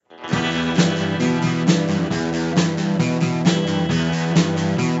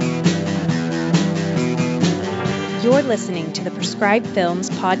listening to the Prescribed Films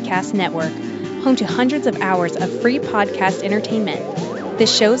Podcast Network, home to hundreds of hours of free podcast entertainment. The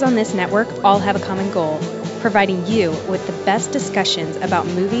shows on this network all have a common goal, providing you with the best discussions about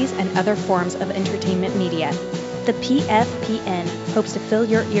movies and other forms of entertainment media. The PFPN hopes to fill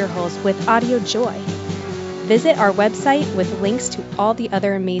your earholes with audio joy. Visit our website with links to all the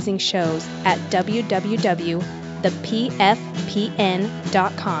other amazing shows at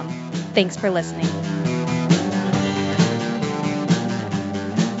www.thepfpn.com. Thanks for listening.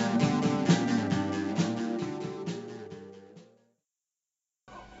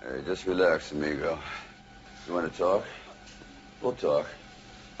 Hey, just relax, amigo. You want to talk? We'll talk.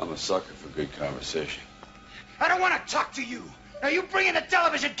 I'm a sucker for good conversation. I don't want to talk to you. Now you bring in the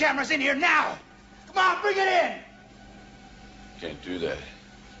television cameras in here now. Come on, bring it in. Can't do that.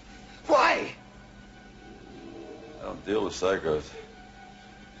 Why? I don't deal with psychos.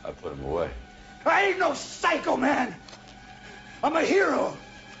 I put them away. I ain't no psycho, man. I'm a hero.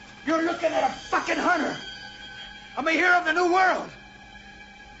 You're looking at a fucking hunter. I'm a hero of the new world.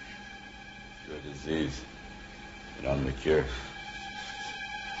 You're a disease. And I'm the cure.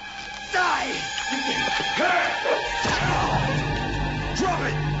 Die! Drop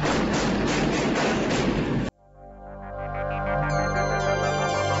it!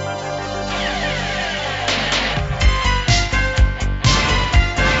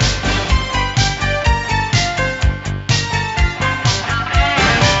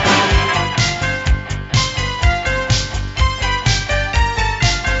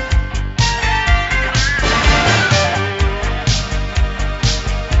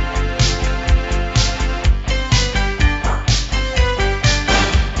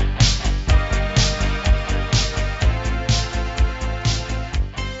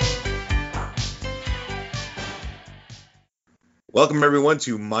 Welcome, everyone,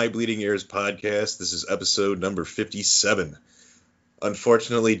 to My Bleeding Ears podcast. This is episode number 57.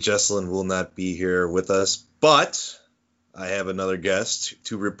 Unfortunately, Jessalyn will not be here with us, but I have another guest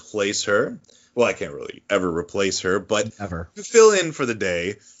to replace her. Well, I can't really ever replace her, but ever to fill in for the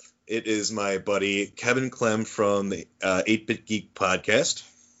day, it is my buddy Kevin Clem from the 8-Bit Geek podcast.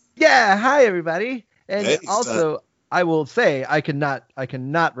 Yeah, hi, everybody. And hey, also, I will say I cannot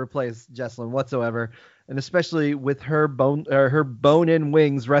replace Jessalyn whatsoever. And especially with her bone-in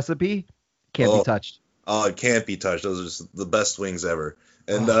wings recipe, can't be touched. Oh, it can't be touched. Those are just the best wings ever.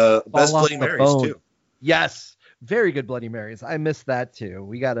 And best Bloody Marys, too. Yes, very good Bloody Marys. I missed that, too.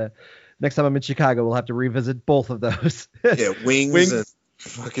 We got to, next time I'm in Chicago, we'll have to revisit both of those. Yeah, wings and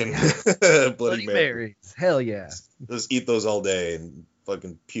fucking Bloody Marys. Hell yeah. Just eat those all day and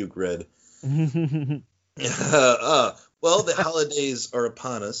fucking puke red. Well, the holidays are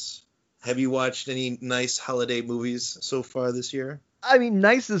upon us. Have you watched any nice holiday movies so far this year? I mean,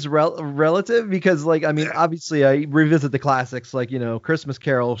 nice is relative because, obviously I revisit the classics, Christmas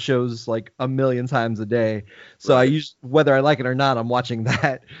Carol shows like a million times a day. So right. Whether I like it or not, I'm watching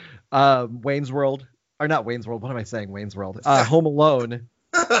that. Wayne's World, or not Wayne's World. What am I saying? Wayne's World. Home Alone.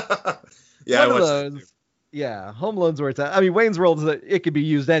 Yeah, I watched those. Yeah, Home Alone's where it's at. I mean, Wayne's World, it could be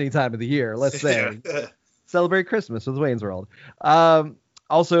used any time of the year, let's say. Celebrate Christmas with Wayne's World.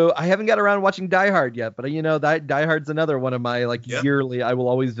 Also, I haven't got around to watching Die Hard yet, but that Die Hard's another one of my yearly. I will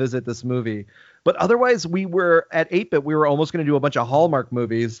always visit this movie. But otherwise, we were at 8-Bit. We were almost going to do a bunch of Hallmark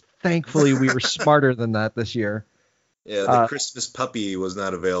movies. Thankfully, we were smarter than that this year. Yeah, the Christmas Puppy was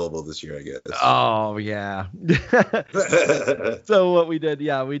not available this year, I guess. Oh yeah. So what we did,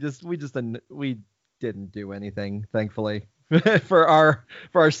 we didn't do anything, thankfully, for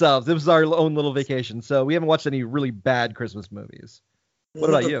ourselves. It was our own little vacation. So we haven't watched any really bad Christmas movies. What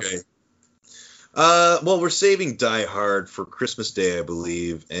about you? Well, we're saving Die Hard for Christmas Day, I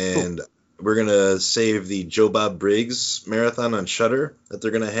believe, and we're gonna save the Joe Bob Briggs marathon on Shudder that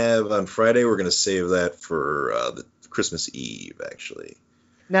they're gonna have on Friday. We're gonna save that for the Christmas Eve, actually.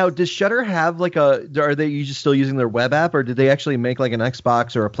 Now, does Shudder have are they still using their web app, or did they actually make like an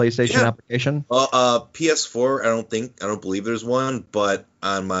Xbox or a PlayStation application? PS4, I don't believe there's one, but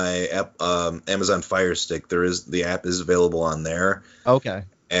on my app, Amazon Fire Stick, the app is available on there. Okay.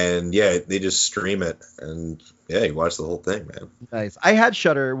 And yeah, they just stream it, and yeah, you watch the whole thing, man. Nice. I had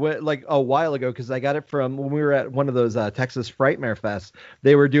Shudder like a while ago because I got it from when we were at one of those Texas Frightmare Fest.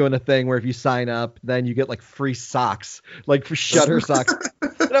 They were doing a thing where if you sign up, then you get like free socks, like for Shudder socks.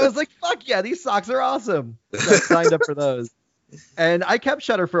 And I was like, fuck yeah, these socks are awesome. So I signed up for those. And I kept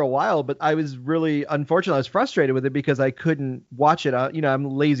Shudder for a while, but I was really unfortunate. I was frustrated with it because I couldn't watch it. I'm a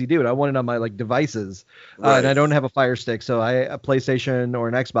lazy dude. I want it on my devices, right. And I don't have a Fire Stick, so a PlayStation or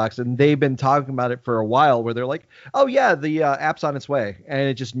an Xbox. And they've been talking about it for a while, where they're like, "Oh yeah, the app's on its way," and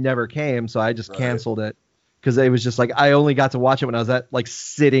it just never came. So I just canceled it. because it was just like I only got to watch it when I was at like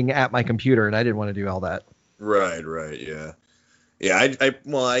sitting at my computer, and I didn't want to do all that. Right, yeah. Yeah,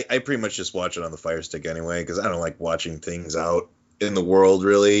 I pretty much just watch it on the Fire Stick anyway, because I don't like watching things out in the world,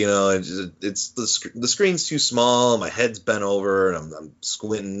 really. You know, it's the screen's too small, my head's bent over, and I'm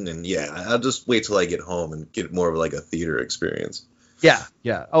squinting, and yeah, I'll just wait till I get home and get more of like a theater experience. Yeah.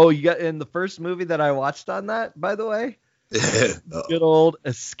 Oh, you got in the first movie that I watched on that, by the way. Good old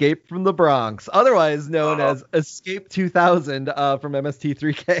Escape from the Bronx, otherwise known as Escape 2000 from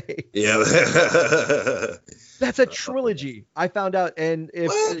MST3K. Yeah. That's a trilogy. I found out, and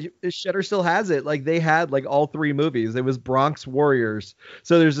if Shudder still has it, like they had like all 3 movies. It was Bronx Warriors.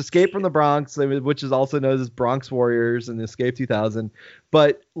 So there's Escape from the Bronx, which is also known as Bronx Warriors, and Escape 2000.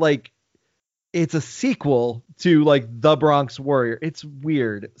 But like, it's a sequel to like The Bronx Warrior. It's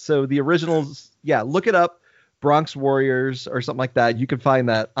weird. So the originals, yeah, look it up. Bronx Warriors or something like that. You can find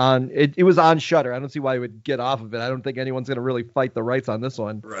that on it was on Shudder. I don't see why you would get off of it. I don't think anyone's going to really fight the rights on this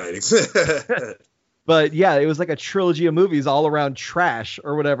one. Right. But yeah, it was like a trilogy of movies all around trash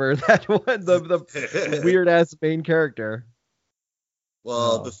or whatever. That one, the weird ass main character.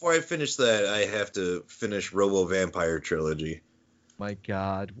 Well, before I finish that, I have to finish Robo Vampire trilogy. My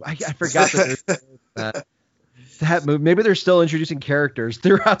God, I forgot that movie. Maybe they're still introducing characters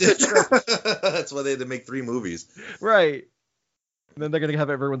throughout the trilogy. That's why they had to make 3 movies. Right. And then they're gonna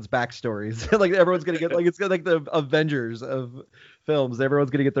have everyone's backstories. Like everyone's gonna get like it's like the Avengers of films. Everyone's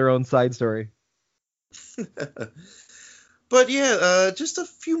gonna get their own side story. But yeah, just a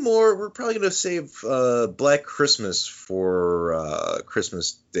few more. We're probably going to save Black Christmas for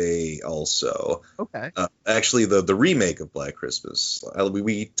Christmas Day also. Okay. Actually, the remake of Black Christmas.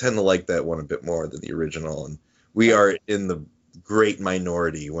 We tend to like that one a bit more than the original, and we are in the great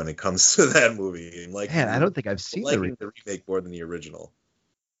minority when it comes to that movie. Like, man, I don't think I've seen the remake more than the original.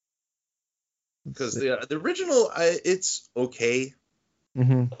 Because the original, it's okay.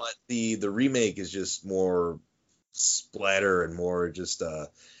 Mm-hmm. But the remake is just more splatter and more just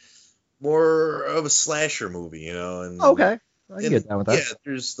more of a slasher movie, you know. And okay, I can get down with that. Yeah,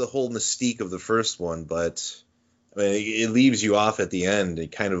 there's the whole mystique of the first one, but I mean, it leaves you off at the end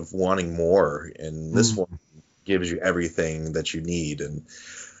and kind of wanting more. And this one gives you everything that you need, and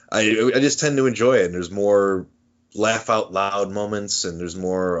I just tend to enjoy it. And there's more laugh out loud moments, and there's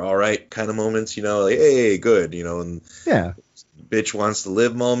more all right kind of moments, you know, like hey, good, you know, and yeah. Bitch wants to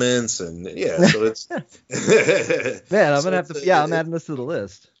live moments, and yeah, so it's man, I'm gonna have to. Yeah, I'm adding this to the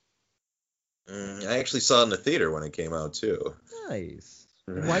list. I actually saw it in the theater when it came out too. Nice.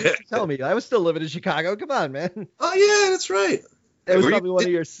 Why didn't you tell me? I was still living in Chicago. Come on, man. Oh yeah, that's right. It was probably one of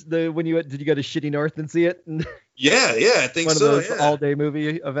your did you go to Shitty North and see it? Yeah, I think one so. One of those all-day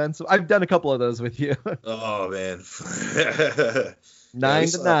movie events. I've done a couple of those with you. Oh man. 9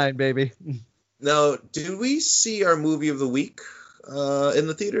 to 9, baby. Now, did we see our movie of the week in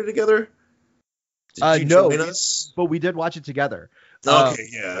the theater together? Did you join us? But we did watch it together. Okay,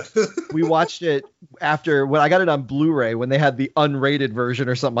 yeah. We watched it after when I got it on Blu-ray when they had the unrated version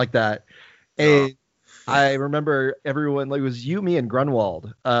or something like that. And I remember everyone, like it was you, me, and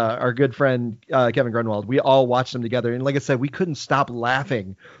Grunwald, our good friend Kevin Grunwald. We all watched them together, and like I said, we couldn't stop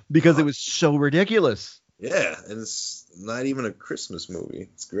laughing because it was so ridiculous. Yeah, and it's not even a Christmas movie.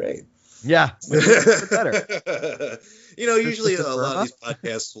 It's great. Yeah, better. You know, usually a lot of these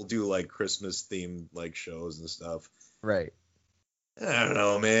podcasts will do like Christmas themed like shows and stuff. Right. I don't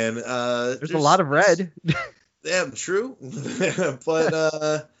know, man. There's a lot of red. Yeah, true.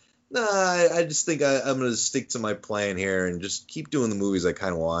 But no, I just think I'm going to stick to my plan here and just keep doing the movies I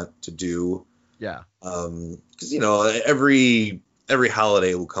kind of want to do. Yeah. Because, you know, every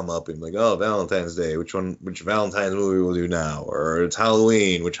holiday will come up and be like, oh, Valentine's Day, which Valentine's movie we'll do now? Or it's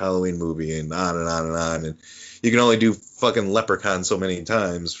Halloween, which Halloween movie? And on and on and on. And you can only do fucking Leprechaun so many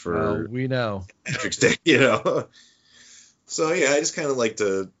times for we know. Patrick's Day, you know? So, yeah, I just kind of like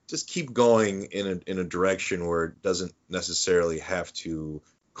to just keep going in a direction where it doesn't necessarily have to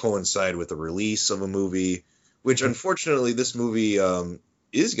coincide with the release of a movie, which unfortunately this movie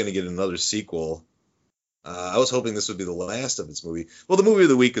is going to get another sequel. I was hoping this would be the last of its movie. Well, the movie of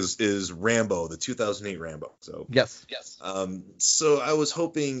the week is Rambo, the 2008 Rambo. So yes. So I was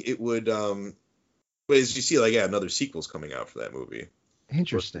hoping it would. But as you see, like another sequel's coming out for that movie.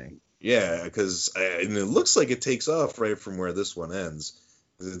 Interesting. Yeah, because and it looks like it takes off right from where this one ends.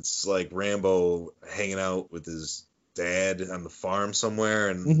 It's like Rambo hanging out with his dad on the farm somewhere,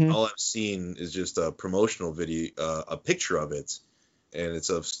 and all I've seen is just a promotional video, a picture of it. And it's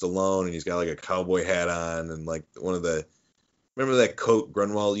of Stallone, and he's got like a cowboy hat on, and like one of the remember that coat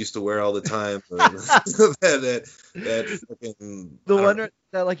Grunwald used to wear all the time? that fucking, The one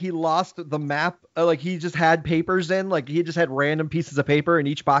that like he lost the map, like he just had papers in, like he just had random pieces of paper in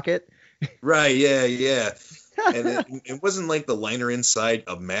each pocket. Right, yeah. And it wasn't like the liner inside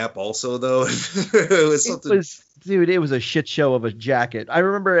a map also, though. It was something. It was a shit show of a jacket. I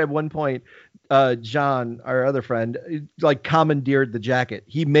remember at one point, John, our other friend, like commandeered the jacket.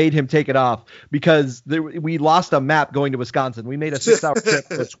 He made him take it off because we lost a map going to Wisconsin. We made a 6-hour trip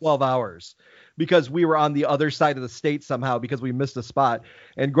for 12 hours because we were on the other side of the state somehow because we missed a spot.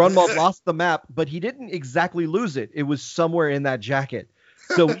 And Grunwald lost the map, but he didn't exactly lose it. It was somewhere in that jacket.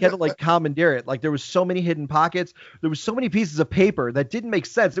 So we had to like commandeer it. Like there was so many hidden pockets. There was so many pieces of paper that didn't make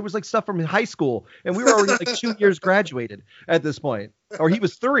sense. It was like stuff from high school, and we were already like 2 years graduated at this point, or he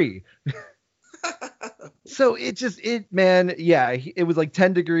was 3. So it was like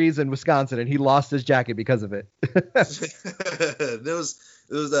 10 degrees in Wisconsin, and he lost his jacket because of it. It was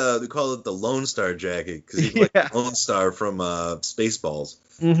they call it the Lone Star jacket because he's like Lone Star from Spaceballs.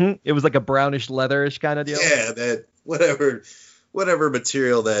 Mm-hmm. It was like a brownish leatherish kind of deal. Yeah, that whatever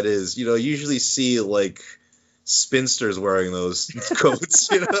material that is, you usually see like spinsters wearing those coats,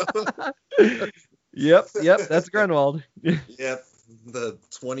 Yep, that's Grunwald. Yep, the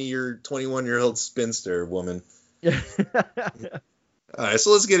 21-year-old spinster woman. All right,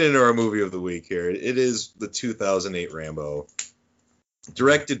 so let's get into our movie of the week here. It is the 2008 Rambo,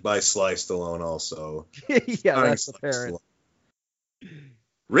 directed by Sly Stallone also. Yeah, that's apparent.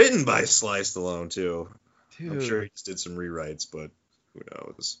 Written by Sly Stallone too. Dude. I'm sure he just did some rewrites, but who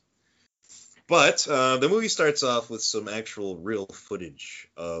knows? But the movie starts off with some actual real footage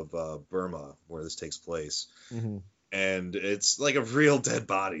of Burma, where this takes place. Mm-hmm. And it's like of real dead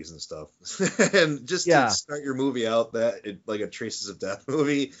bodies and stuff. And just to start your movie out like a Traces of Death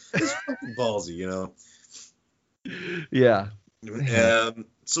movie is fucking ballsy, Yeah.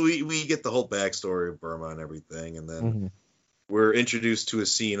 So we get the whole backstory of Burma and everything, and then we're introduced to a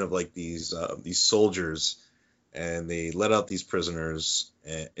scene of like these soldiers, and they let out these prisoners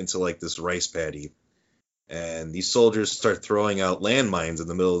into like this rice paddy, and these soldiers start throwing out landmines in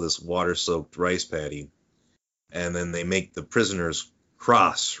the middle of this water-soaked rice paddy, and then they make the prisoners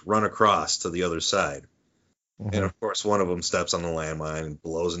run across to the other side. And of course one of them steps on the landmine and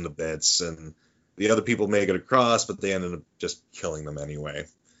blows into bits, and the other people make it across, but they ended up just killing them anyway.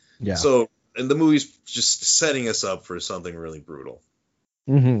 Yeah. So, and the movie's just setting us up for something really brutal.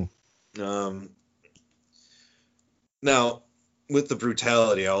 Now, with the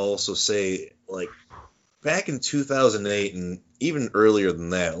brutality, I'll also say, like, back in 2008 and even earlier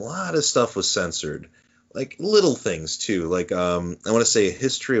than that, a lot of stuff was censored. Like, little things, too. Like, I want to say A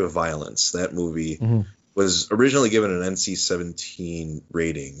History of Violence. That movie was originally given an NC-17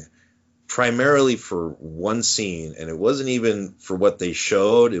 rating, primarily for one scene, and it wasn't even for what they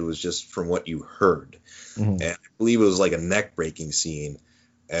showed, it was just from what you heard. And I believe it was like a neck-breaking scene,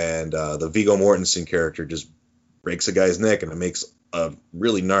 and the Viggo Mortensen character just breaks a guy's neck, and it makes a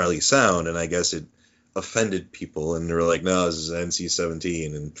really gnarly sound, and I guess it offended people, and they were like, no, this is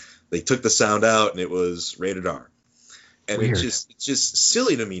NC-17, and they took the sound out, and it was rated R. And it's just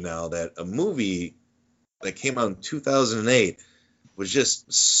silly to me now that a movie that came out in 2008 was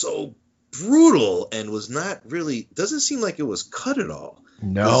just so brutal and was not really, doesn't seem like it was cut at all.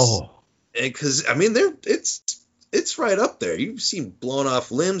 No. Because, I mean, it's right up there. You've seen blown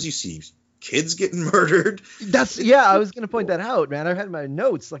off limbs, you see kids getting murdered. I was going to point that out, man. I had in my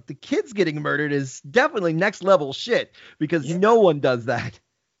notes, like the kids getting murdered is definitely next level shit because no one does that.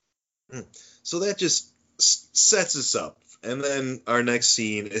 So that just sets us up. And then our next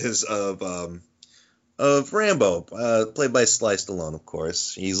scene is of Rambo, played by Sly Stallone, of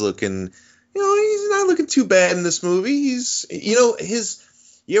course. He's looking, he's not looking too bad in this movie. He's,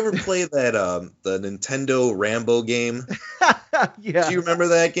 you ever play that, the Nintendo Rambo game? Yeah. Do you remember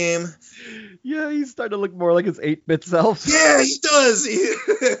that game? Yeah, he's starting to look more like his 8-bit self. Yeah, he does.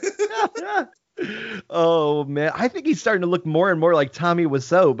 Oh man, I think he's starting to look more and more like Tommy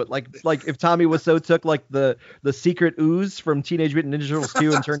Wiseau, but like if Tommy Wiseau took like the secret ooze from Teenage Mutant Ninja Turtles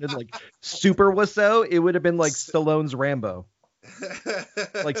 2 and turned into like Super Wiseau, it would have been like Stallone's Rambo.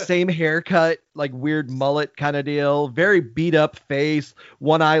 Like same haircut, like weird mullet kind of deal, very beat up face,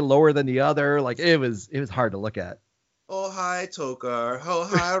 one eye lower than the other. Like it was hard to look at. Oh hi Tokar, oh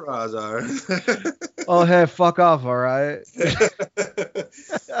hi Razar. Oh hey, fuck off, all right.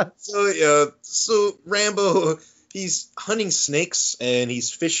 So Rambo, he's hunting snakes and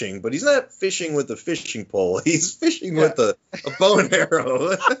he's fishing, but he's not fishing with a fishing pole. He's fishing with a bow and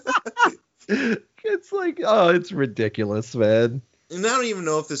arrow. It's like, oh, it's ridiculous, man. And I don't even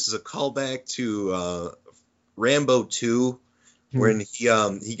know if this is a callback to Rambo 2, when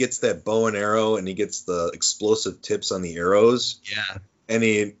he gets that bow and arrow and he gets the explosive tips on the arrows. Yeah. And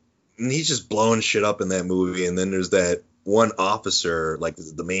he's just blowing shit up in that movie. And then there's that one officer, like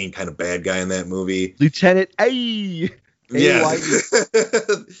the main kind of bad guy in that movie. Lieutenant A. Yeah.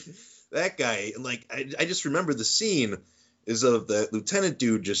 That guy, like, I just remember the scene is of that lieutenant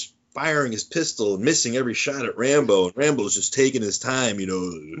dude just firing his pistol and missing every shot at Rambo, and Rambo's just taking his time,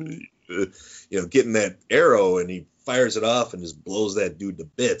 getting that arrow, and he fires it off and just blows that dude to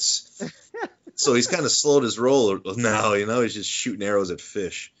bits. So he's kind of slowed his roll now, he's just shooting arrows at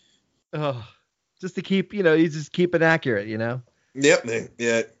fish. Oh, just to keep, he's just keeping accurate, Yep, man.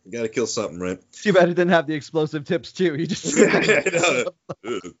 Yeah, you got to kill something, right? Too bad it didn't have the explosive tips too. He just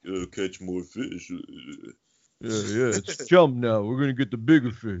catch more fish. Yeah, it's chum now. We're gonna get the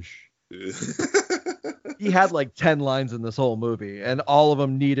bigger fish. He had like 10 lines in this whole movie, and all of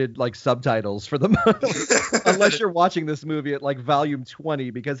them needed like subtitles for them. Unless you're watching this movie at like volume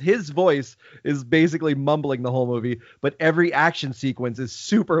 20, because his voice is basically mumbling the whole movie, but every action sequence is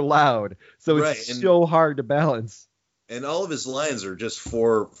super loud, so it's so hard to balance. And all of his lines are just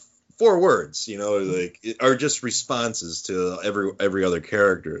four words, are just responses to every other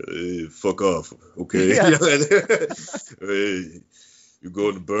character. Fuck off, okay? Yeah. You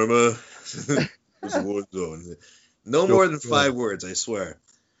going to Burma? There's a war zone. No more than 5 words, I swear.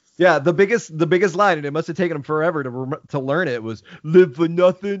 Yeah, the biggest line, and it must have taken him forever to learn it, was "Live for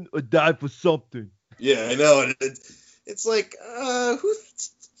nothing or die for something." Yeah, I know. It's like,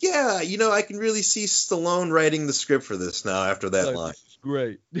 yeah, I can really see Stallone writing the script for this now after that line. This is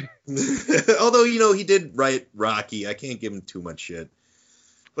great. Although, he did write Rocky. I can't give him too much shit.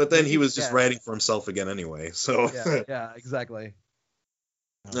 But then he was just writing for himself again anyway. So yeah, exactly.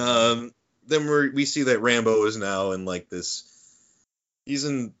 Then we see that Rambo is now in like this. He's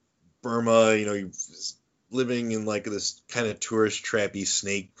in Burma. He's living in like this kind of tourist trappy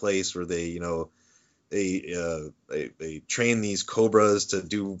snake place where they train these cobras to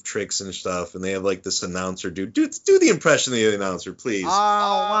do tricks and stuff, and they have like this announcer do the impression of the announcer, please. Oh,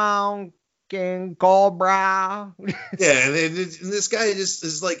 wow, King Cobra. Yeah, and this guy just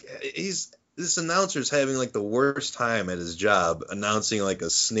is like, this announcer's having like the worst time at his job announcing like a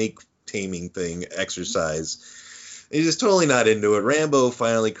snake taming thing exercise. And he's just totally not into it. Rambo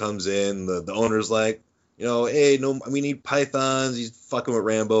finally comes in. The owner's like, hey, no, we need pythons. He's fucking with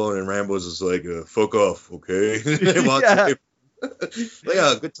Rambo, and then Rambo's just like, fuck off, okay? Yeah. Like,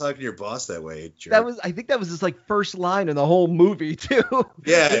 oh, good talking to your boss that way, jerk. I think that was his like first line in the whole movie too.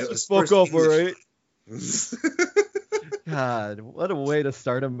 Yeah, it was fuck off, all right? English. God, what a way to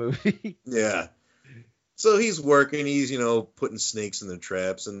start a movie. Yeah. So he's working, he's, putting snakes in the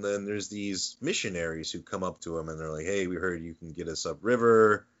traps, and then there's these missionaries who come up to him, and they're like, hey, we heard you can get us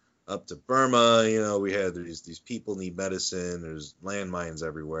upriver, up to Burma, we had these people need medicine, there's landmines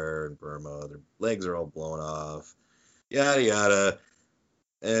everywhere in Burma, their legs are all blown off, yada yada.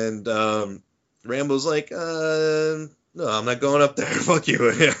 And Rambo's like, no, I'm not going up there, fuck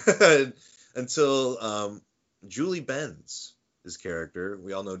you. Until Julie Benz, his character,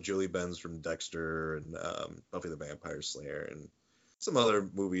 we all know Julie Benz from Dexter and Buffy the Vampire Slayer and some other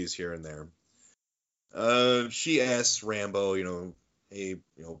movies here and there. She asks Rambo, hey,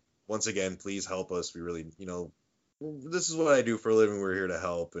 once again, please help us. We really, this is what I do for a living. We're here to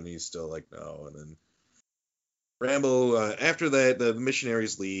help. And he's still like, no. And then Rambo, after that, the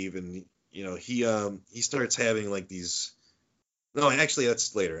missionaries leave, and, he starts having like these. No, actually,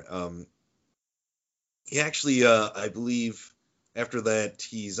 that's later. He actually, I believe, after that,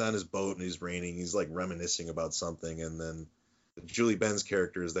 he's on his boat and he's raining. He's like reminiscing about something, and then Julie Benz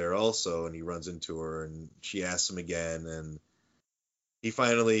character is there also, and he runs into her, and she asks him again, and he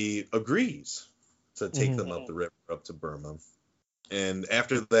finally agrees to take them up the river up to Burma. And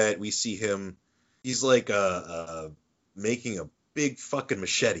after that, we see him. He's like making a big fucking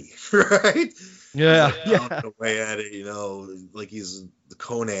machete, right? Yeah. On the way at it, like he's the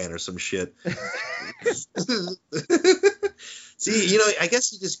Conan or some shit. See, I guess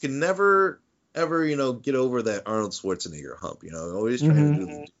he just can never, ever, get over that Arnold Schwarzenegger hump, always trying to do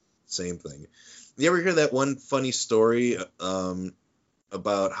the same thing. You ever hear that one funny story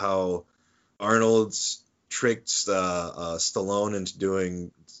about how Arnold's tricked Stallone into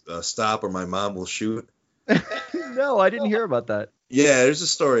doing Stop or My Mom Will Shoot? No, I didn't hear about that. Yeah, there's a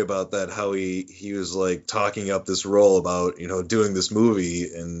story about that, how he was like talking up this role about, doing this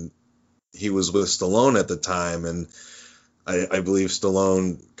movie, and he was with Stallone at the time, and I believe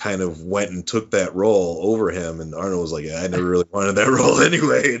Stallone kind of went and took that role over him, and Arnold was like, yeah, I never really wanted that role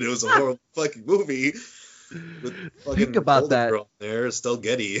anyway, and it was a horrible fucking movie. Think about that. Girl there, Estelle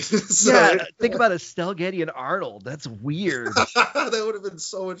Getty. Yeah, think about Estelle Getty and Arnold. That's weird. That would have been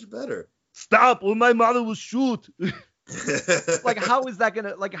so much better. Stop, or my mother will shoot. Like, how is that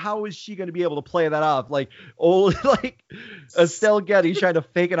gonna? Like, how is she gonna be able to play that off? Like, like Estelle Getty trying to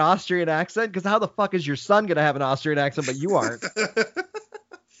fake an Austrian accent? Because how the fuck is your son gonna have an Austrian accent, but you aren't?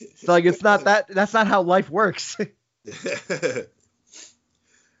 So, like, it's not that. That's not how life works.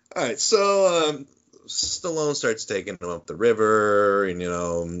 All right, so Stallone starts taking them up the river,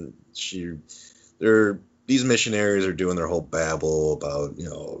 and these missionaries are doing their whole babble about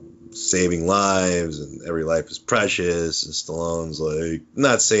saving lives and every life is precious, and Stallone's like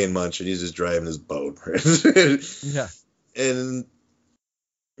not saying much, and he's just driving his boat. Yeah, and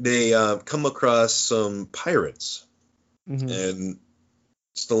they come across some pirates, and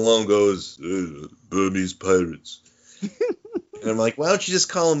Stallone goes, Burmese pirates. And I'm like, why don't you just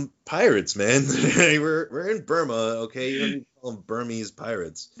call them pirates, man? we're in Burma, okay? You don't need to call them Burmese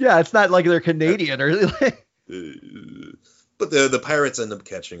pirates. Yeah, it's not like they're Canadian or like. But the pirates end up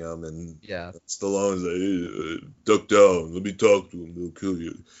catching them, and yeah, Stallone's like, duck down, let me talk to them, they'll kill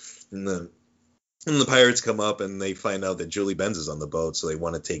you. And the pirates come up, and they find out that Julie Benz is on the boat, so they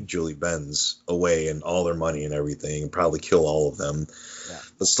want to take Julie Benz away and all their money and everything, and probably kill all of them. Yeah.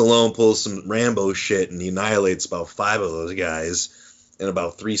 But Stallone pulls some Rambo shit, and he annihilates about 5 of those guys in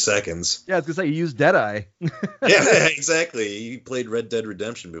about 3 seconds. Yeah, I was gonna say, he used Deadeye. Yeah, exactly. He played Red Dead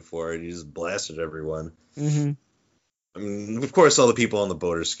Redemption before, and he just blasted everyone. Mm-hmm. I mean, of course, all the people on the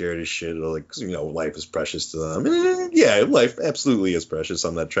boat are scared as shit. Like, life is precious to them. And, yeah, life absolutely is precious.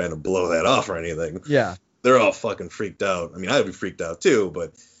 I'm not trying to blow that off or anything. Yeah. They're all fucking freaked out. I mean, I'd be freaked out too,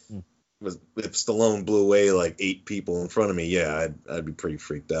 but if Stallone blew away like 8 people in front of me, yeah, I'd be pretty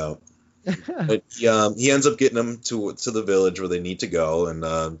freaked out. But he ends up getting them to the village where they need to go,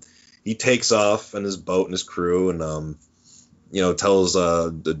 and he takes off in his boat and his crew, and tells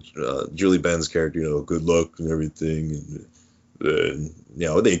the Julie Benz character, good luck and everything. And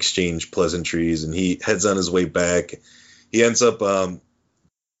they exchange pleasantries, and he heads on his way back. He ends up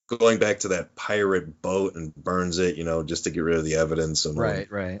going back to that pirate boat and burns it, just to get rid of the evidence. And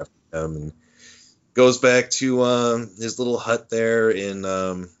right. And goes back to his little hut there in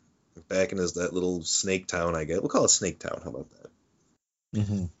back in that little snake town, I guess. We'll call it Snake Town. How about that?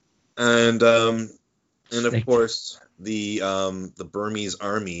 Mm-hmm. And of course, the Burmese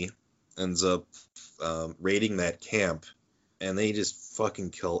army ends up raiding that camp, and they just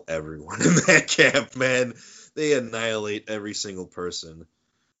fucking kill everyone in that camp, man. They annihilate every single person.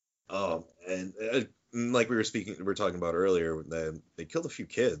 Oh, and like we were talking about earlier, they killed a few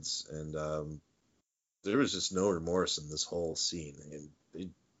kids, and there was just no remorse in this whole scene. And they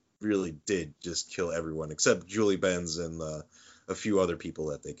really did just kill everyone except Julie Benz and a few other people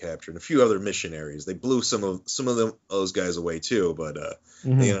that they captured, a few other missionaries. They blew some of those guys away too, but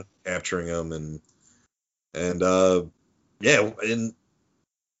they ended up capturing them, and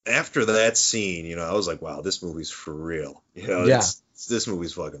after that scene, I was like, wow, this movie's for real. This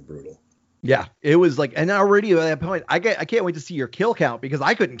movie's fucking brutal. Yeah, it was like, and already at that point, I can't wait to see your kill count, because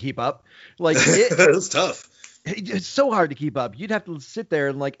I couldn't keep up. Like, it was tough. It's so hard to keep up. You'd have to sit there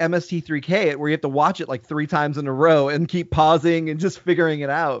and like MST3K it, where you have to watch it like 3 times in a row and keep pausing and just figuring it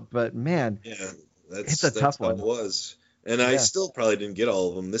out. But man, yeah, it's a tough one. It was, and I still probably didn't get all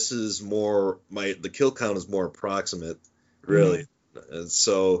of them. This is more the kill count is more approximate, really. And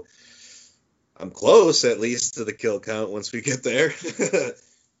so I'm close, at least, to the kill count once we get there.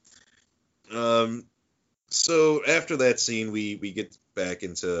 So after that scene, we get back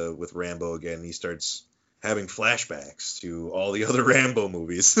with Rambo again. He starts having flashbacks to all the other Rambo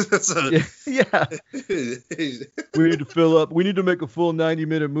movies. So, yeah. We need to fill up. We need to make a full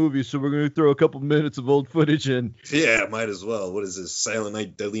 90-minute movie, so we're going to throw a couple minutes of old footage in. Yeah, might as well. What is this? Silent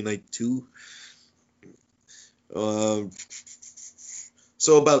Night, Deadly Night 2?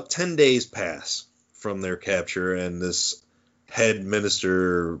 So about 10 days pass from their capture, and this head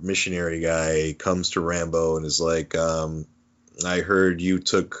minister missionary guy comes to Rambo and is like, I heard you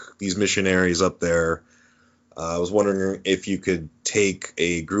took these missionaries up there. I was wondering if you could take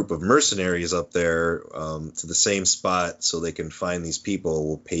a group of mercenaries up there to the same spot so they can find these people.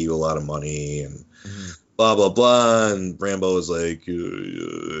 We'll pay you a lot of money and blah, blah, blah. And Rambo is like,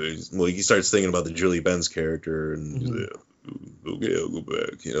 well, he starts thinking about the Julie Benz character, and he's like, okay, I'll go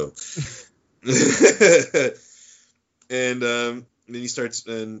back, And then he starts,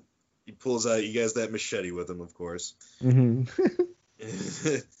 and he pulls out, he has that machete with him, of course. And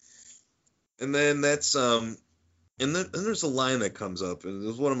then that's and then there's a line that comes up, and it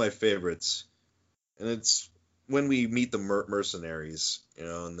was one of my favorites, and it's when we meet the mercenaries,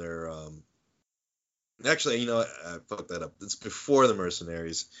 and Actually, you know what? I fucked that up. It's before the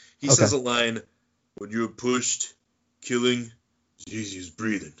mercenaries. He Okay. says a line, "When you're pushed, killing is easy as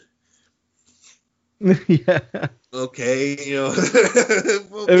breathing." Yeah. Okay, you know.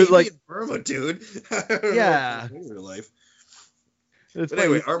 Well, It was maybe like- in Burma, dude. I don't know Yeah. if it's in real life. It's But funny.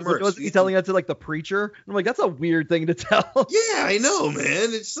 anyway, our merch. Wasn't he telling that to like the preacher? I'm like, that's a weird thing to tell. Yeah, I know,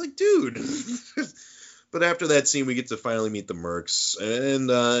 man. It's like, dude. But after that scene, we get to finally meet the Mercs, and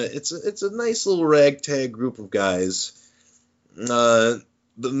it's a nice little ragtag group of guys. The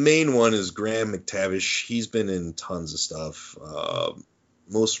main one is Graham McTavish. He's been in tons of stuff.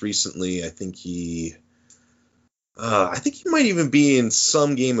 Most recently, I think he might even be in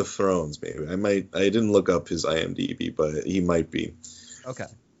some Game of Thrones. Maybe I didn't look up his IMDb, but he might be. Okay.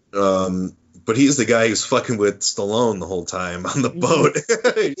 But he's the guy who's fucking with Stallone the whole time on the boat.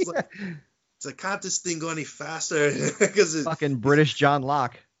 He's like, can't this thing go any faster? Because Fucking British John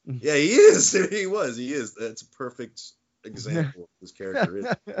Locke. yeah, he is. He is. That's a perfect example of this character is.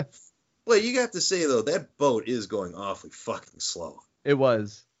 Well, you got to say though, that boat is going awfully fucking slow. It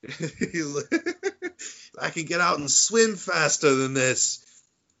was. He's like, I can get out and swim faster than this.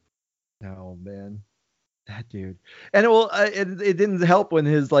 Oh man, that dude. And it didn't help when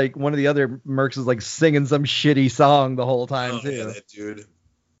his like one of the other mercs was like singing some shitty song the whole time Oh, too. yeah, that dude.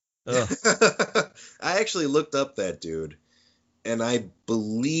 Ugh. I actually looked up that dude, and I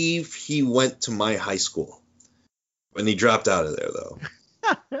believe he went to my high school. And he dropped out of there,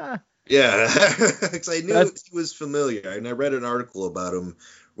 though. Yeah, because I knew he was familiar, and I read an article about him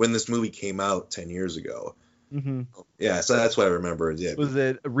when this movie came out 10 years ago. Mhm. Yeah, so that's what I remember. Yeah, Was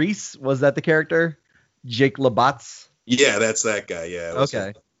it Reese? Was that the character? Jake Labatz? yeah, that's that guy. Yeah, it was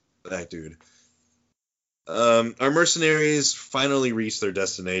Okay. that dude. Our mercenaries finally reach their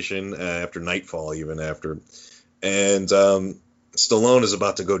destination after nightfall, even after, and Stallone is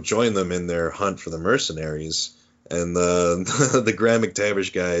about to go join them in their hunt for the mercenaries. And the Graham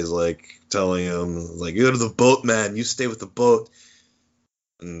McTavish guy is like telling him, like, "You go to the boat, man. You stay with the boat."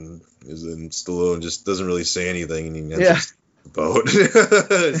 And Stallone just doesn't really say anything, and he ends up the boat.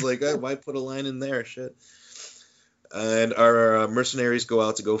 It's like, why put a line in there? Shit. And our mercenaries go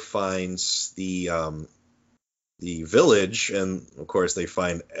out to go find the village, and of course they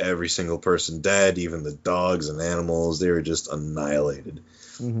find every single person dead, even the dogs and animals. They were just annihilated.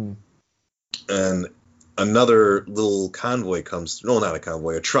 Mhm. And another little convoy comes through. No, not a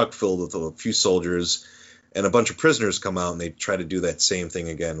convoy, a truck filled with a few soldiers, and a bunch of prisoners come out, and they try to do that same thing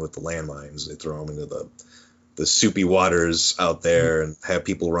again with the landmines. They throw them into the soupy waters out there and have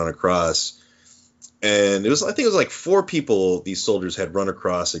people run across. And I think it was like 4 people these soldiers had run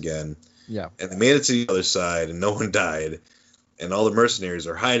across again. Yeah. And they made it to the other side, and no one died. And all the mercenaries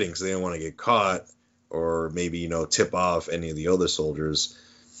are hiding because they don't want to get caught or maybe, tip off any of the other soldiers.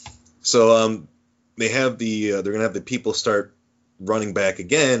 So they have they're going to have the people start running back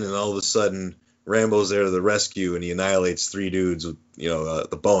again, and all of a sudden Rambo's there to the rescue, and he annihilates 3 dudes with,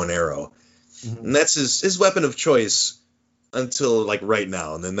 the bow and arrow. Mhm. And that's his weapon of choice until, like, right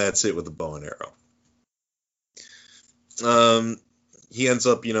now, and then that's it with the bow and arrow. He ends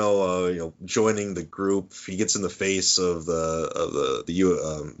up, joining the group. He gets in the face of the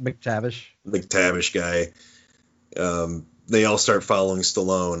McTavish guy. They all start following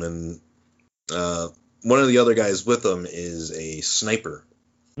Stallone, and one of the other guys with him is a sniper.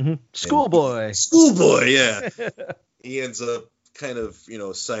 Mhm. Schoolboy. Schoolboy, yeah. He ends up kind of,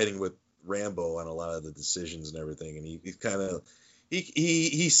 siding with Rambo on a lot of the decisions and everything, and he kind of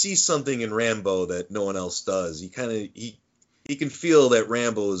he sees something in Rambo that no one else does. He can feel that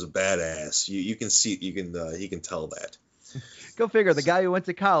Rambo is a badass. He can tell that. Go figure. The guy who went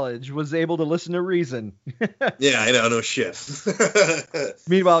to college was able to listen to reason. Yeah, I know, no shit.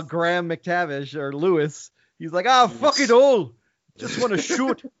 Meanwhile, Graham McTavish or Lewis, he's like, fuck it all. Just want to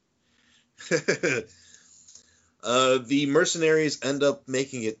shoot. The mercenaries end up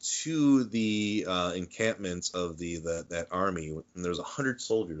making it to the encampments of that army, and there's 100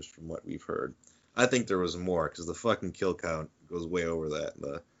 soldiers from what we've heard. I think there was more because the fucking kill count goes way over that in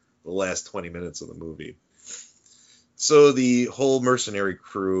the last 20 minutes of the movie. So the whole mercenary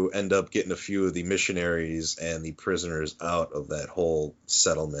crew end up getting a few of the missionaries and the prisoners out of that whole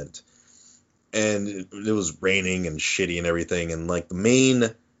settlement. And it was raining and shitty and everything. And like the main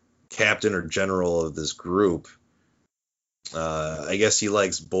captain or general of this group, I guess he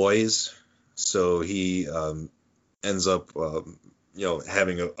likes boys. So he ends up,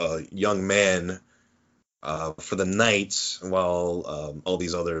 having a young man for the night while all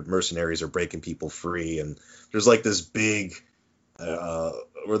these other mercenaries are breaking people free. And there's like this big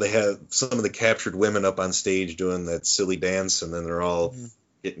where they have some of the captured women up on stage doing that silly dance, and then they're all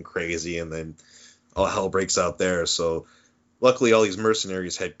getting crazy, and then all hell breaks out there. So luckily, all these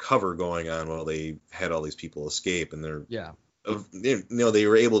mercenaries had cover going on while they had all these people escape, and they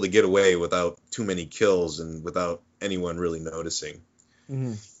were able to get away without too many kills and without anyone really noticing.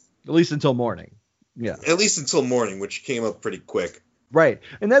 Mm-hmm. At least until morning. Yeah. At least until morning, which came up pretty quick. Right.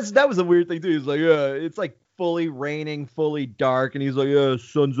 And that was a weird thing too. He's like, it's like fully raining, fully dark, and he's like,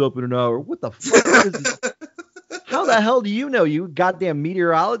 sun's up in an hour. What the fuck is this? How the hell do you know, you goddamn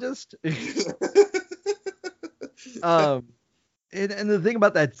meteorologist? And the thing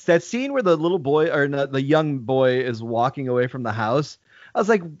about that scene where the little boy or the young boy is walking away from the house, I was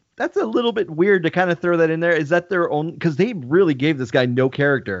like, that's a little bit weird to kind of throw that in there. Is that their own? Because they really gave this guy no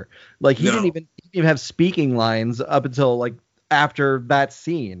character. Like he didn't even have speaking lines up until like after that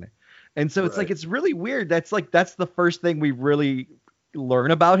scene. And so it's like, it's really weird. That's the first thing we really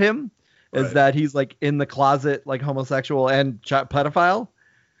learn about him is that he's like in the closet, like homosexual and pedophile.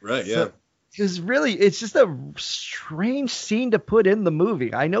 Right. Yeah. So it's just a strange scene to put in the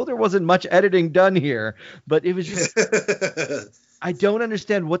movie. I know there wasn't much editing done here, but it was just, I don't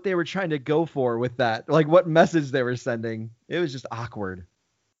understand what they were trying to go for with that. Like what message they were sending. It was just awkward.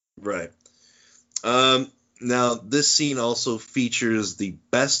 Right. Now this scene also features the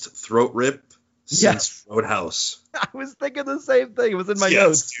best throat rip since Roadhouse. I was thinking the same thing. It was in my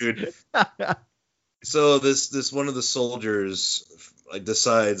notes, dude. So this one of the soldiers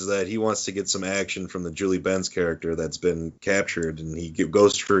decides that he wants to get some action from the Julie Benz character that's been captured, and he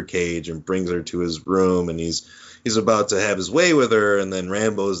goes to her cage and brings her to his room, and he's about to have his way with her, and then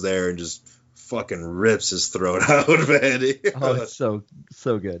Rambo's there and just fucking rips his throat out, man. Oh, it's so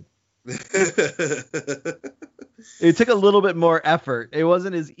good. It took a little bit more effort. It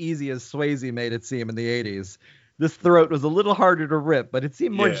wasn't as easy as Swayze made it seem in the 80s. This throat was a little harder to rip, but it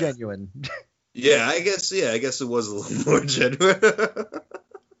seemed more genuine. I guess it was a little more genuine.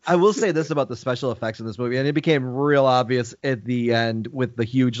 I will say this about the special effects in this movie, and it became real obvious at the end with the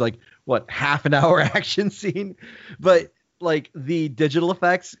huge, like, half an hour action scene. But, like, the digital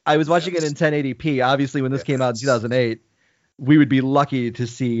effects, I was watching it in 1080p. Obviously, when this came out in 2008, we would be lucky to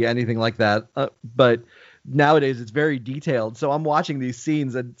see anything like that. But nowadays, it's very detailed. So I'm watching these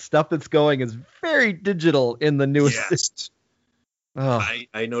scenes, and stuff that's going is very digital in the newest. Yes. Oh.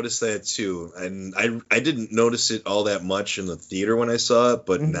 I noticed that too, and I didn't notice it all that much in the theater when I saw it,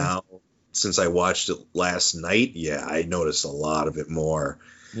 but now since I watched it last night, I noticed a lot of it more.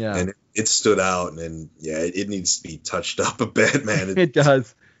 Yeah, and it stood out, and it needs to be touched up a bit, man. It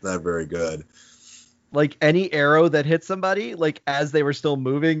does. Not very good. Like any arrow that hit somebody, like as they were still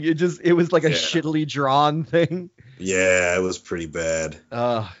moving, it was like a shittily drawn thing. Yeah, it was pretty bad.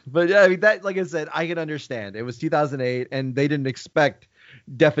 But yeah, I mean, that, like I said, I can understand. It was 2008, and they didn't expect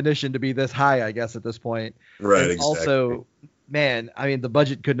definition to be this high, I guess, at this point. Right, and exactly. Also, man, I mean, the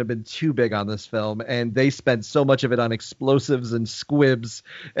budget couldn't have been too big on this film, and they spent so much of it on explosives and squibs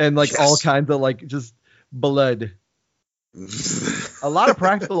and like all kinds of like just blood. A lot of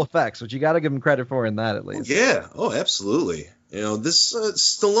practical effects, which you got to give them credit for in that, at least. Yeah. Oh, absolutely. You know, this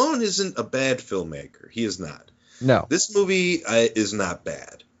Stallone isn't a bad filmmaker. He is not. No. This movie is not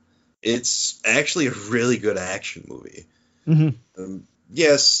bad. It's actually a really good action movie. Mm-hmm.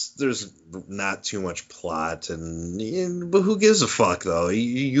 Yes, there's not too much plot, but who gives a fuck, though?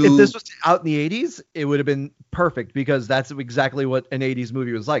 If this was out in the 80s, it would have been perfect, because that's exactly what an 80s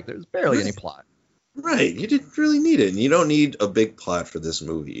movie was like. There's barely any plot. Right. You didn't really need it. And you don't need a big plot for this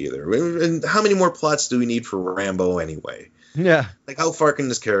movie either. And how many more plots do we need for Rambo anyway? Yeah. Like, how far can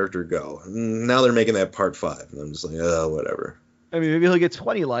this character go? Now they're making that part 5. And I'm just like, whatever. I mean, maybe he'll get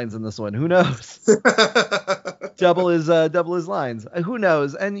 20 lines in this one. Who knows? double his lines. Who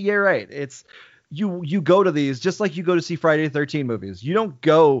knows? And you're right. It's you go to these just like you go to see Friday the 13th movies. You don't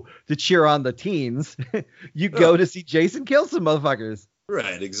go to cheer on the teens. You go to see Jason kill some motherfuckers.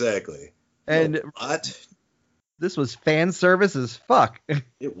 Right, exactly. And this was fan service as fuck.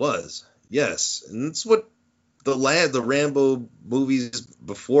 It was. Yes. And it's what the Rambo movies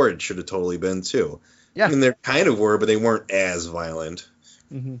before it should have totally been too. Yeah. I mean, they kind of were, but they weren't as violent.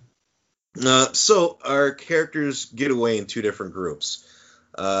 Mm-hmm. So our characters get away in 2 different groups.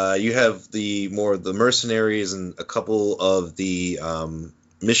 You have the mercenaries, and a couple of the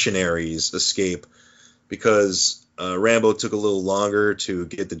missionaries escape because Rambo took a little longer to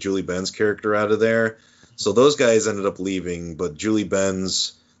get the Julie Benz character out of there. So those guys ended up leaving, but Julie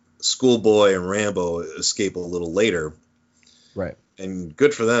Benz, Schoolboy, and Rambo escape a little later. Right. And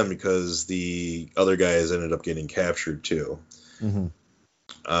good for them, because the other guys ended up getting captured too. Mm-hmm.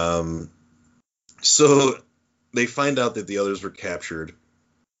 So they find out that the others were captured.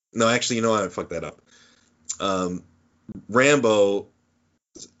 No, actually, you know what? I fucked that up. Rambo,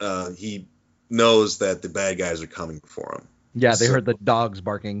 he knows that the bad guys are coming for him. Yeah, they So- heard the dogs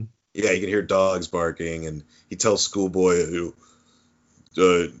barking. Yeah, you can hear dogs barking, and he tells Schoolboy,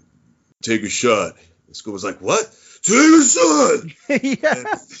 take a shot. And Schoolboy's like, what? Take a shot! Yeah.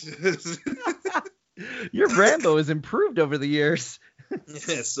 Your Rambo has improved over the years.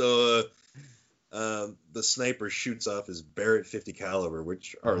 Yeah, so the sniper shoots off his Barrett 50 caliber,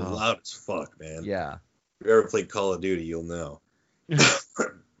 which are Oh. loud as fuck, man. Yeah. If you ever played Call of Duty, you'll know.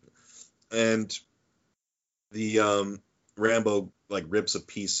 And the Rambo like rips a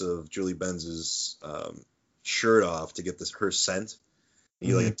piece of Julie Benz's shirt off to get her scent.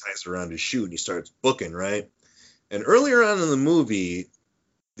 He like ties it around his shoe and he starts booking, right? And earlier on in the movie,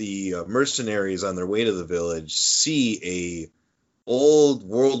 the mercenaries on their way to the village see a old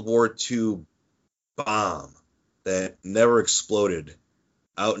World War II bomb that never exploded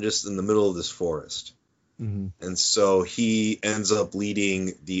out just in the middle of this forest. Mm-hmm. And so he ends up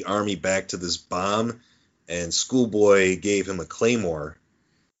leading the army back to this bomb, and Schoolboy gave him a claymore,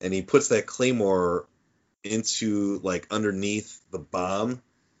 and he puts that claymore into like underneath the bomb,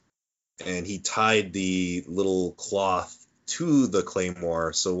 and he tied the little cloth to the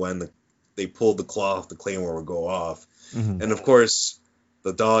claymore, so when they pulled the cloth, the claymore would go off. Mm-hmm. And of course,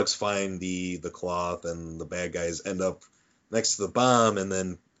 the dogs find the cloth, and the bad guys end up next to the bomb, and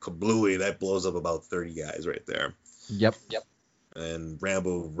then kablooey, that blows up about 30 guys right there. Yep. And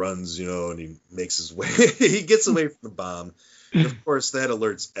Rambo runs, and he makes his way. He gets away from the bomb. And of course, that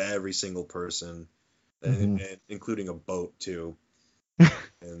alerts every single person, and including a boat too.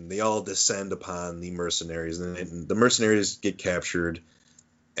 And they all descend upon the mercenaries, and the mercenaries get captured.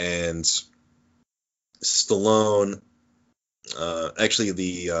 And Stallone, actually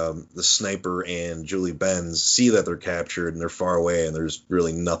the sniper and Julie Benz see that they're captured and they're far away, and there's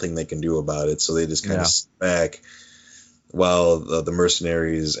really nothing they can do about it. So they just kind of sit back while the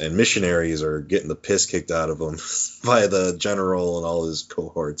mercenaries and missionaries are getting the piss kicked out of them by the general and all his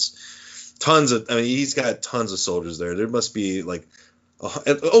cohorts. He's got tons of soldiers there. There must be like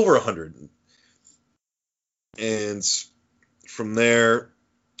over 100. And from there,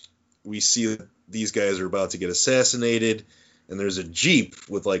 we see that these guys are about to get assassinated, and there's a Jeep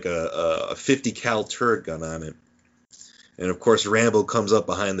with like a 50 cal turret gun on it. And of course, Rambo comes up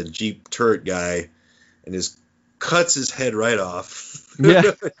behind the Jeep turret guy and just cuts his head right off.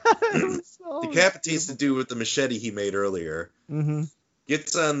 Yeah. Decapitates the dude with the machete he made earlier. Mm-hmm.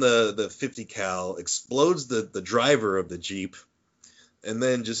 Gets on the 50 cal, explodes the driver of the Jeep, and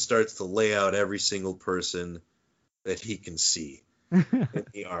then just starts to lay out every single person that he can see in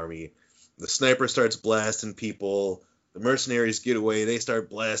the army. The sniper starts blasting people. The mercenaries get away. They start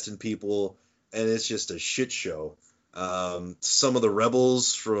blasting people, and it's just a shit show. Some of the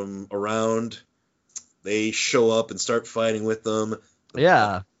rebels from around, they show up and start fighting with them.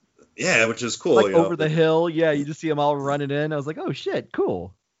 Yeah. Yeah, which is cool. Like over the hill. Yeah, you just see them all running in. I was like, oh, shit,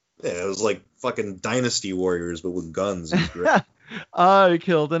 cool. Yeah, it was like fucking Dynasty Warriors, but with guns. It was great. I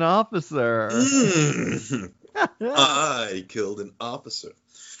killed an officer. I killed an officer.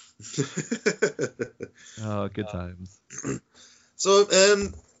 Oh, good times. So,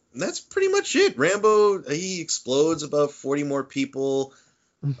 that's pretty much it. Rambo, he explodes about 40 more people.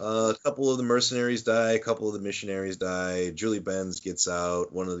 A couple of the mercenaries die. A couple of the missionaries die. Julie Benz gets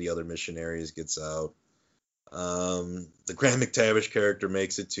out. One of the other missionaries gets out. The Graham McTavish character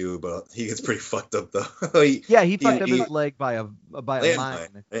makes it too, but he gets pretty fucked up though. He fucked up his leg by a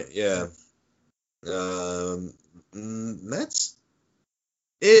mine. Yeah. That's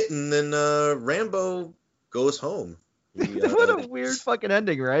it. And then Rambo goes home. What a weird fucking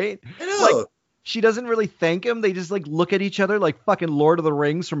ending, right? I know. Like, she doesn't really thank him. They just like look at each other like fucking Lord of the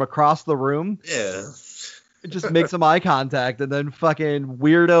Rings from across the room. Yeah. It just makes some eye contact, and then fucking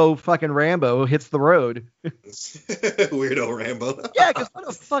weirdo fucking Rambo hits the road. Weirdo Rambo. Yeah, because what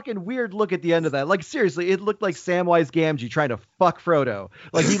a fucking weird look at the end of that. Like, seriously, it looked like Samwise Gamgee trying to fuck Frodo.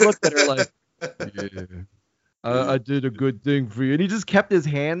 Like, he looked at her like, yeah, I did a good thing for you. And he just kept his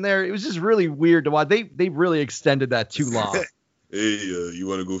hand there. It was just really weird to watch. They really extended that too long. Hey, you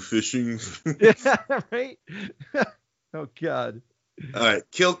want to go fishing? Yeah, right? Oh, God. All right,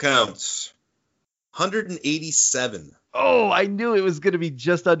 kill counts. 187. Oh, I knew it was going to be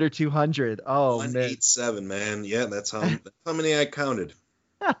just under 200. Oh, 187, man. Yeah, that's how many I counted.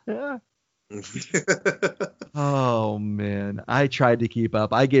 man. Oh, man. I tried to keep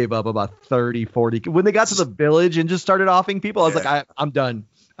up. I gave up about 30, 40. When they got to the village and just started offing people, I was like, I'm done.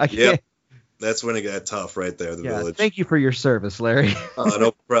 I can't. Yep. That's when it got tough right there, the village. Thank you for your service, Larry.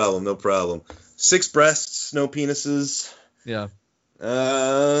 No problem, no problem. 6 breasts, no penises. Yeah.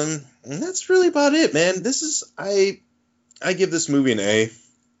 And that's really about it, man. This is I give this movie an A.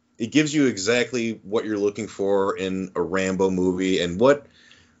 it gives you exactly what you're looking for in a Rambo movie and what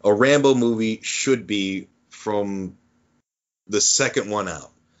a Rambo movie should be from the second one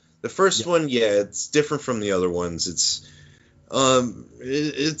out. The first one, it's different from the other ones. It's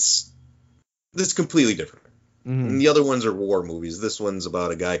completely different. And the other ones are war movies. This one's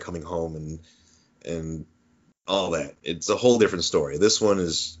about a guy coming home and all that. It's a whole different story. This one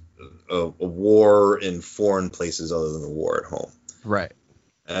is a war in foreign places other than the war at home. Right.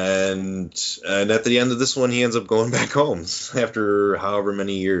 And at the end of this one, he ends up going back home after however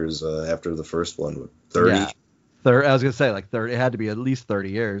many years after the first one, 30. Yeah. I was gonna say like 30. It had to be at least 30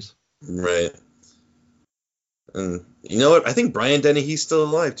 years. Right. And you know what? I think Brian Dennehy's still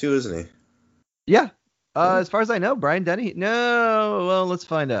alive too, isn't he? Yeah. As far as I know, Brian Dennehy. No. Well, let's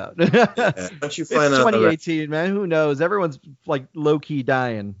find out. Yeah, why don't you find out? 2018, man. Who knows? Everyone's like low key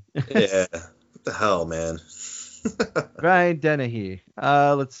dying. Yeah. What the hell, man? Brian Dennehy.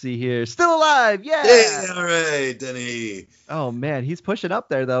 Let's see here. Still alive. Yeah. Yeah. All right, Dennehy. Oh man, he's pushing up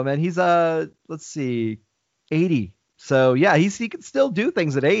there though, man. He's let's see, 80. So yeah, he can still do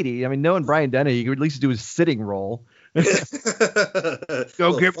things at 80. I mean, knowing Brian Dennehy, he could at least do his sitting role.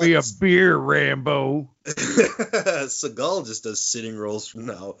 Go get me a beer, Rambo. Seagal just does sitting roles from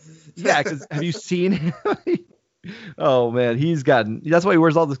now. Yeah, because have you seen him? Oh man, that's why he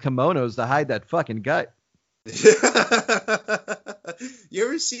wears all those kimonos to hide that fucking gut. You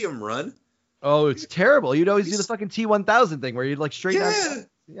ever see him run? Oh, it's terrible. You'd always do the fucking T-1000 thing where you'd like straighten out.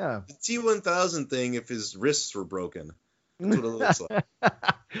 Yeah. The T-1000 thing if his wrists were broken. That's what it looks like.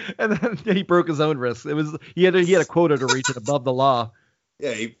 And then he broke his own wrist. He had a quota to reach it above the law.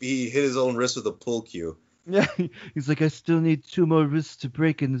 Yeah, he hit his own wrist with a pull cue. Yeah, he's like, I still need 2 more wrists to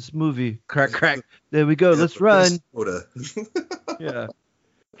break in this movie. Crack, crack. There we go. Let's run. Yeah.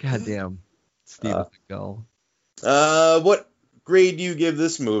 Goddamn. Steven Seagal. What grade do you give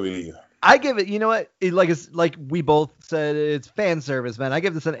this movie? I give it, you know what? It's like we both said, it's fan service, man. I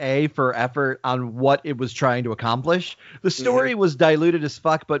give this an A for effort on what it was trying to accomplish. The story was diluted as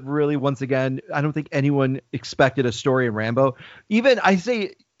fuck, but really, once again, I don't think anyone expected a story in Rambo. Even, I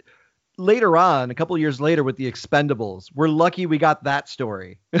say, later on, a couple years later with the Expendables, we're lucky we got that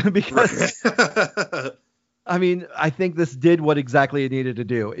story. Because, I mean, I think this did what exactly it needed to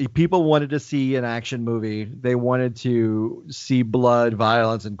do. People wanted to see an action movie. They wanted to see blood,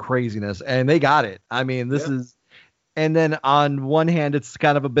 violence, and craziness, and they got it. I mean, this is... And then on one hand, it's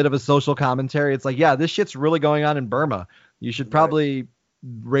kind of a bit of a social commentary. It's like, yeah, this shit's really going on in Burma. You should probably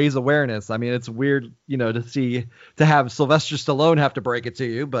raise awareness. I mean, it's weird, to have Sylvester Stallone have to break it to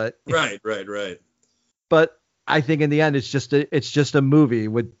you, but... Right. But I think in the end, it's just a movie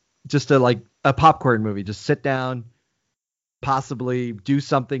with just a popcorn movie. Just sit down, possibly do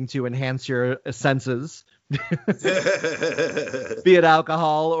something to enhance your senses, be it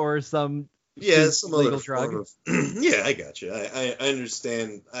alcohol or some illegal drug. Yeah, I got you. I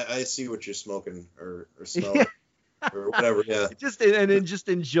understand. I see what you're smoking or smelling or whatever. Yeah, just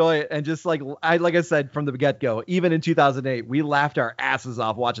enjoy it, and just like I said from the get go, even in 2008, we laughed our asses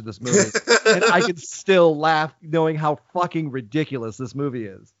off watching this movie, and I could still laugh knowing how fucking ridiculous this movie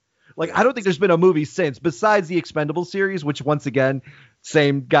is. Like, I don't think there's been a movie since, besides the Expendables series, which once again,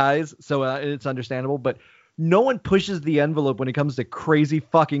 same guys, so it's understandable, but no one pushes the envelope when it comes to crazy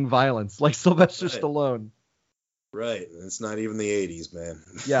fucking violence like Sylvester Stallone. Right. It's not even the 80s, man.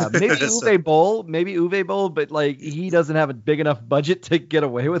 Yeah, maybe Uwe Boll, but like he doesn't have a big enough budget to get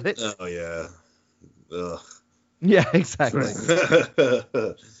away with it. Oh yeah. Ugh. Yeah, exactly.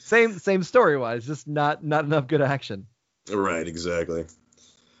 Same story wise, just not enough good action. Right, exactly.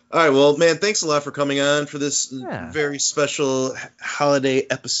 All right, well, man, thanks a lot for coming on for this very special holiday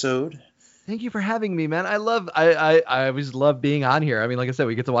episode. Thank you for having me, man. I always love being on here. I mean, like I said,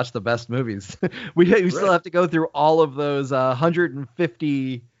 we get to watch the best movies. we still have to go through all of those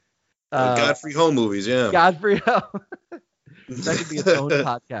 150 Godfrey Ho movies, yeah. Godfrey Ho. That could be its own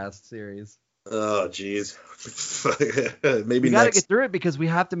podcast series. Oh, jeez. Maybe we got to get through it because we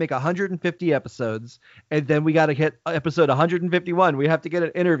have to make 150 episodes, and then we got to hit episode 151. We have to get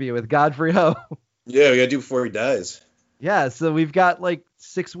an interview with Godfrey Ho. Yeah, we got to do it before he dies. Yeah, so we've got like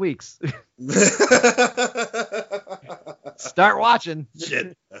 6 weeks. Start watching.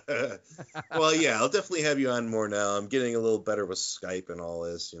 Shit. Well, yeah, I'll definitely have you on more now. I'm getting a little better with Skype and all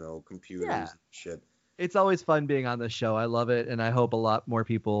this, computers and shit. It's always fun being on this show. I love it, and I hope a lot more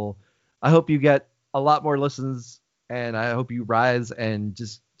people... I hope you get a lot more listens, and I hope you rise and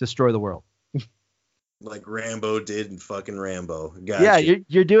just destroy the world. Like Rambo did in fucking Rambo. Gotcha. Yeah,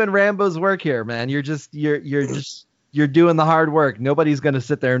 you're doing Rambo's work here, man. You're doing the hard work. Nobody's gonna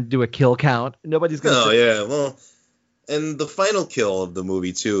sit there and do a kill count. Nobody's gonna. Oh yeah, well, And the final kill of the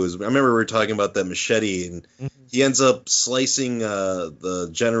movie too is, I remember we were talking about that machete, and he ends up slicing the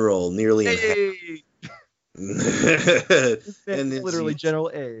general nearly in half. And literally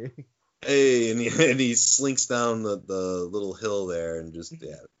General A. And he slinks down the little hill there, and just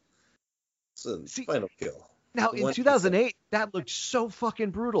it's a final kill. Now in 2008, that looked so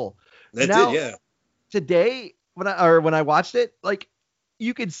fucking brutal. That did, yeah. Today, when I watched it, like,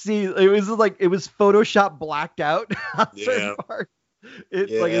 you could see it was Photoshop blacked out on certain parts.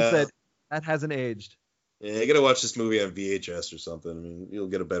 Like I said, that hasn't aged. Yeah, you gotta watch this movie on VHS or something. I mean, you'll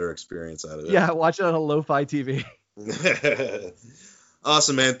get a better experience out of it. Yeah, watch it on a lo-fi TV.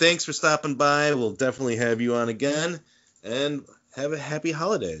 Awesome, man. Thanks for stopping by. We'll definitely have you on again, and have a happy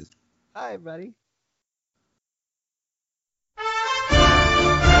holidays. Hi, buddy.